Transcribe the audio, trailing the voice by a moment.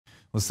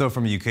Well, still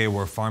from the UK,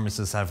 where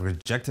pharmacists have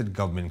rejected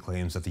government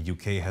claims that the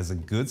UK has a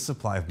good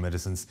supply of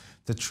medicines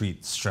to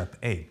treat strep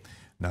A.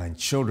 9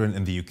 children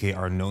in the UK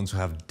are known to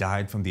have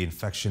died from the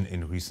infection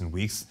in recent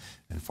weeks,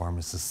 and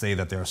pharmacists say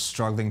that they are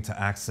struggling to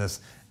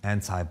access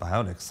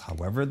antibiotics.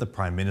 However, the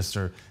Prime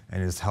Minister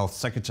and his Health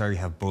Secretary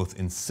have both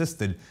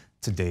insisted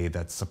today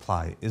that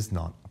supply is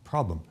not a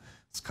problem.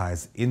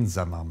 Sky's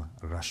Inzamam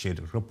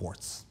Rashid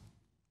reports.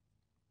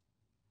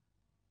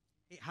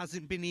 It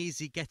hasn't been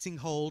easy getting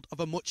hold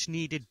of a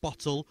much-needed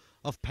bottle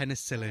of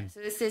penicillin. So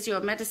this is your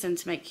medicine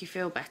to make you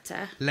feel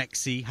better.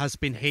 Lexi has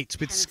been hit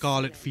with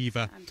scarlet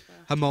fever.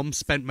 Her mum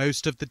spent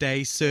most of the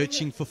day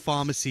searching for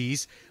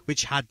pharmacies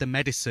which had the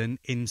medicine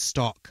in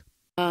stock.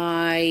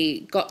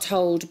 I got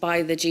told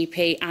by the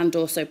GP and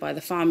also by the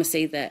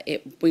pharmacy that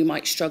we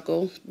might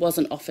struggle,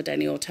 wasn't offered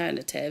any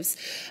alternatives.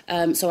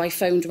 So I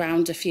phoned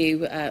around a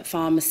few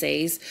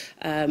pharmacies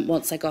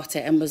once I got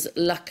it, and was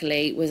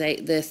luckily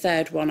the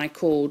third one I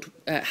called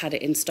had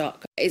it in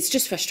stock. It's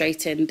just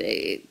frustrating.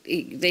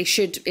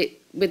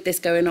 With this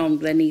going on,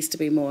 there needs to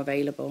be more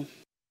available.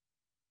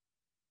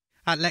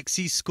 At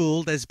Lexi's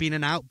school, there's been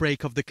an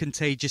outbreak of the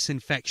contagious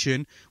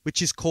infection,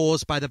 which is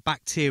caused by the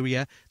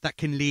bacteria that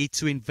can lead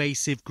to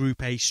invasive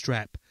Group A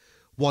strep.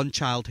 One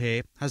child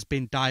here has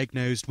been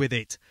diagnosed with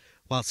it,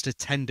 whilst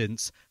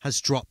attendance has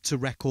dropped to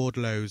record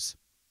lows.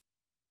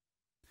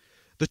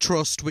 The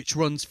Trust, which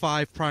runs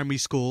 5 primary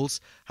schools,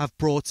 have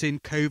brought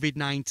in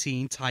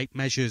COVID-19 type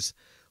measures,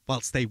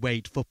 whilst they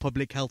wait for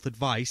public health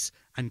advice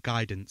and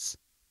guidance.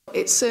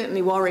 It's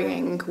certainly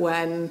worrying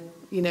when,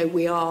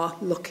 we are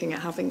looking at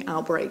having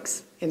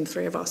outbreaks in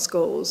 3 of our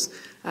schools,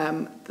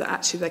 that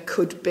actually there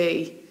could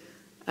be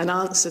an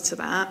answer to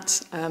that,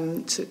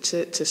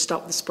 to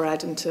stop the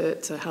spread and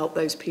to help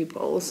those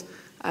pupils,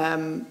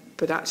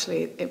 but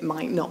actually it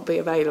might not be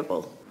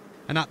available.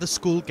 And at the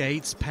school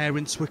gates,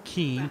 parents were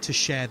keen to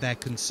share their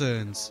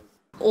concerns.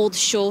 All the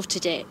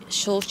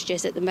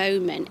shortages at the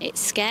moment,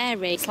 it's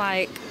scary. It's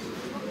like,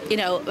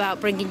 about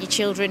bringing your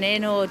children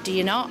in, or do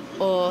you not?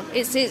 Or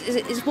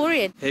it's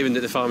worrying. Hearing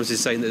that the pharmacist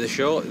is saying that they're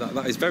short,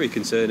 that is very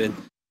concerning.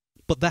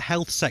 But the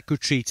Health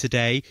Secretary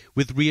today,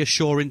 with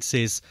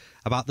reassurances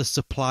about the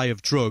supply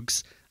of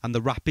drugs and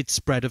the rapid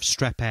spread of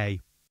strep A.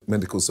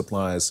 Medical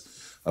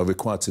suppliers are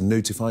required to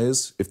notify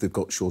us if they've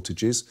got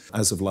shortages.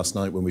 As of last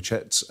night when we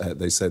checked,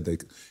 they said they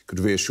could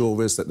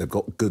reassure us that they've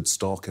got good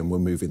stock and we're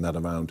moving that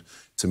around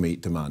to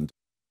meet demand.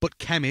 But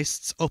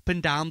chemists up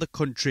and down the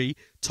country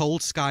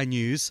told Sky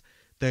News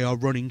they are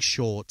running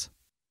short.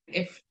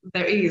 If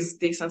there is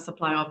decent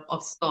supply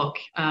of stock,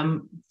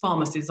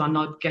 pharmacies are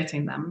not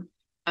getting them.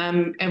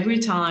 Every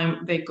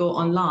time they go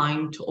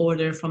online to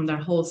order from their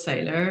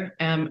wholesaler,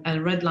 a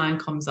red line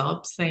comes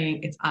up saying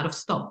it's out of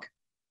stock.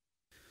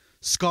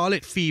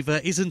 Scarlet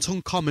fever isn't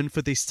uncommon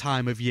for this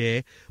time of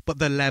year, but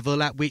the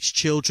level at which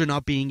children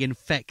are being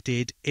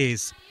infected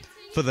is.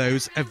 For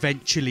those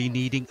eventually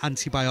needing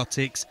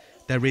antibiotics,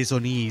 there is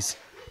unease.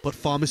 But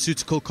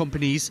pharmaceutical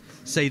companies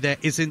say there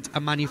isn't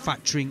a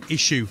manufacturing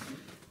issue,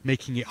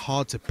 making it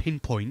hard to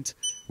pinpoint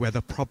where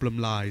the problem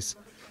lies.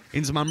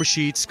 Inzamam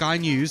Rashid, Sky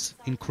News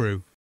in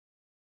Crewe.